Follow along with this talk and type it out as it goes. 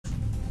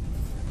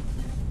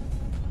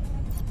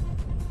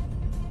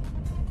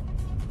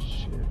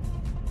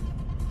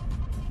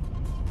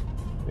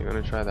You're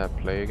gonna try that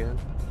play again?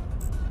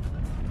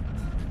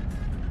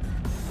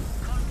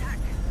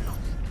 Contact lost.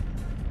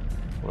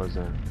 What was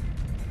that?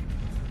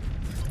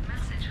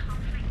 Message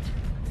complete.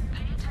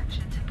 Pay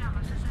attention to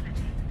Gamma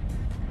facility.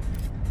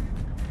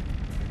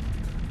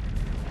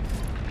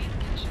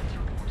 Communications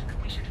report that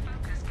we should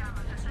focus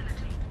Gamma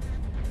facility.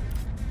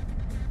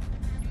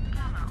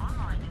 Gamma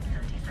online in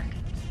 30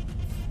 seconds.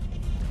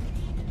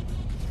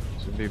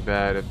 This would be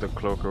bad if the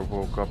cloaker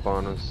woke up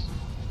on us.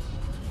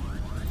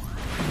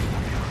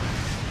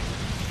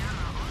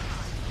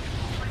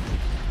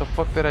 What the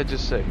fuck did I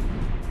just say?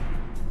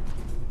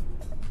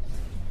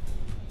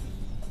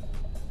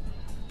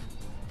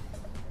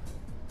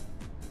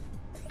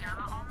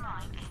 Gamma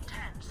online in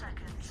 10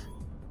 seconds.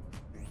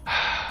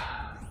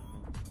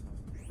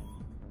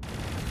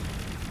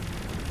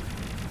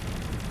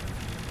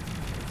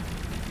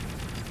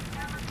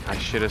 I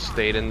should have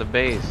stayed in the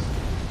base.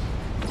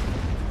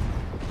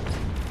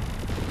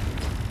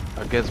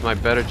 Against my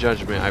better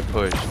judgment, I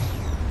pushed.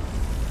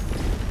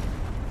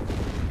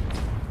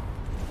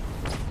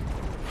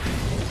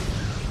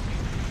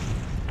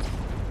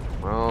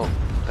 Well,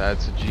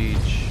 that's a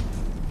Jeech.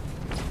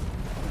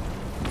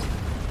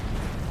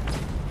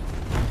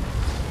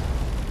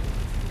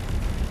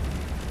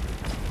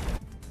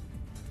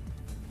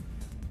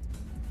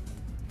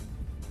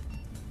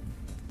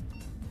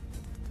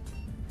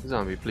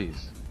 Zombie,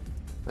 please.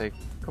 Like,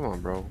 come on,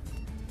 bro.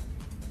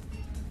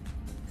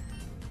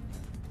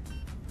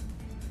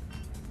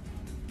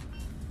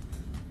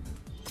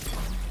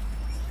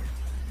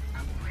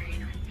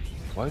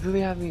 Why do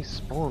they have me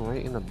spawn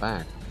right in the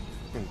back?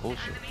 Fucking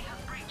bullshit. Enemy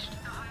have breached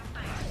the home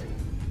base.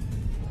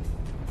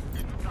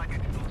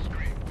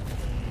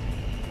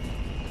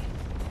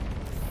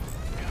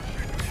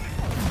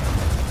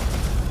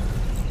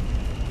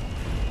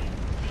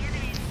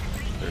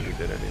 Barely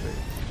did anything.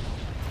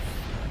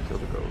 Kill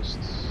the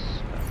ghosts.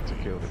 Have to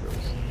kill the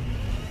ghosts.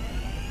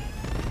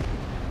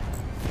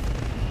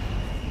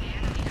 The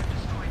enemy have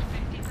destroyed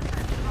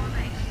 50% of our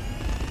base.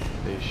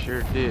 They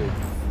sure did.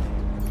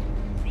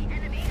 The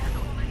enemy has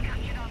almost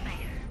captured our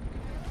base.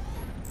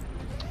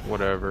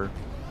 Whatever.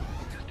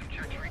 System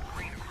checks read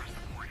green across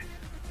the board.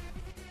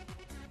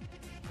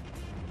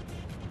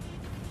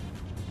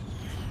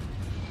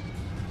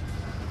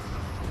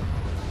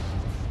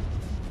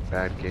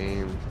 Bad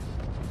game.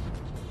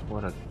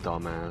 What a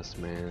dumbass,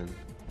 man.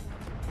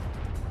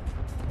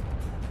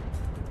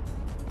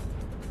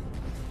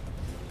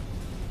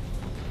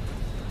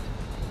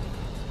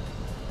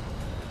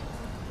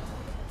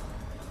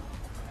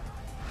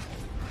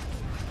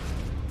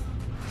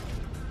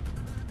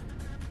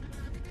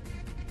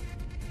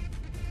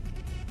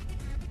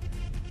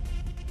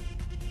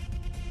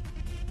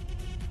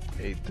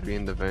 A3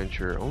 in the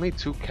venture. Only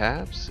 2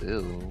 caps?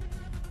 Ew.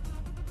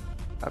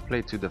 I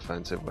played too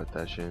defensive with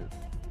that shit.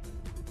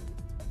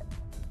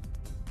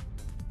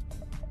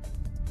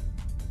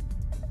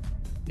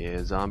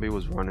 Yeah, Zombie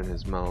was running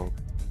his mouth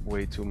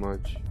way too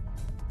much.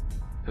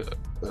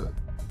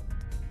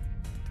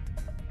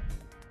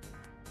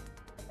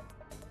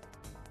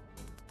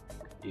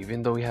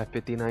 Even though we have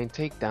 59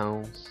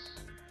 takedowns.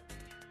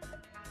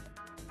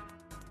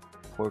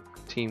 For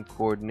team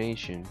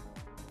coordination.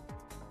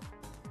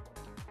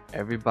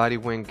 Everybody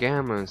went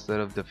Gamma instead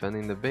of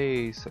defending the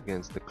base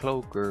against the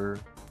Cloaker,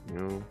 you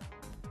know.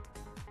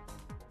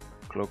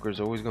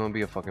 Cloaker's always gonna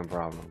be a fucking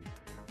problem.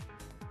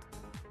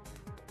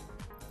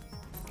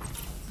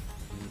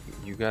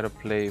 You gotta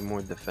play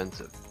more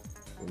defensive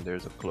when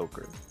there's a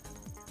Cloaker.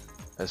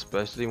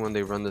 Especially when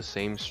they run the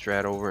same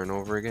strat over and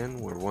over again,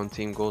 where one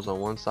team goes on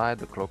one side,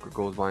 the Cloaker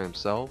goes by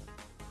himself,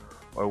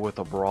 or with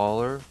a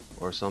Brawler,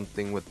 or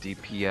something with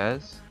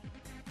DPS.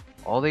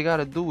 All they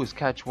gotta do is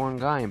catch one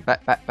guy and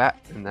bat, bat, bat,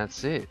 and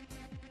that's it.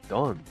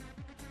 Done.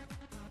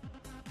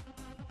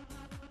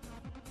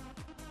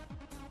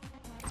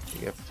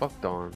 You get fucked on.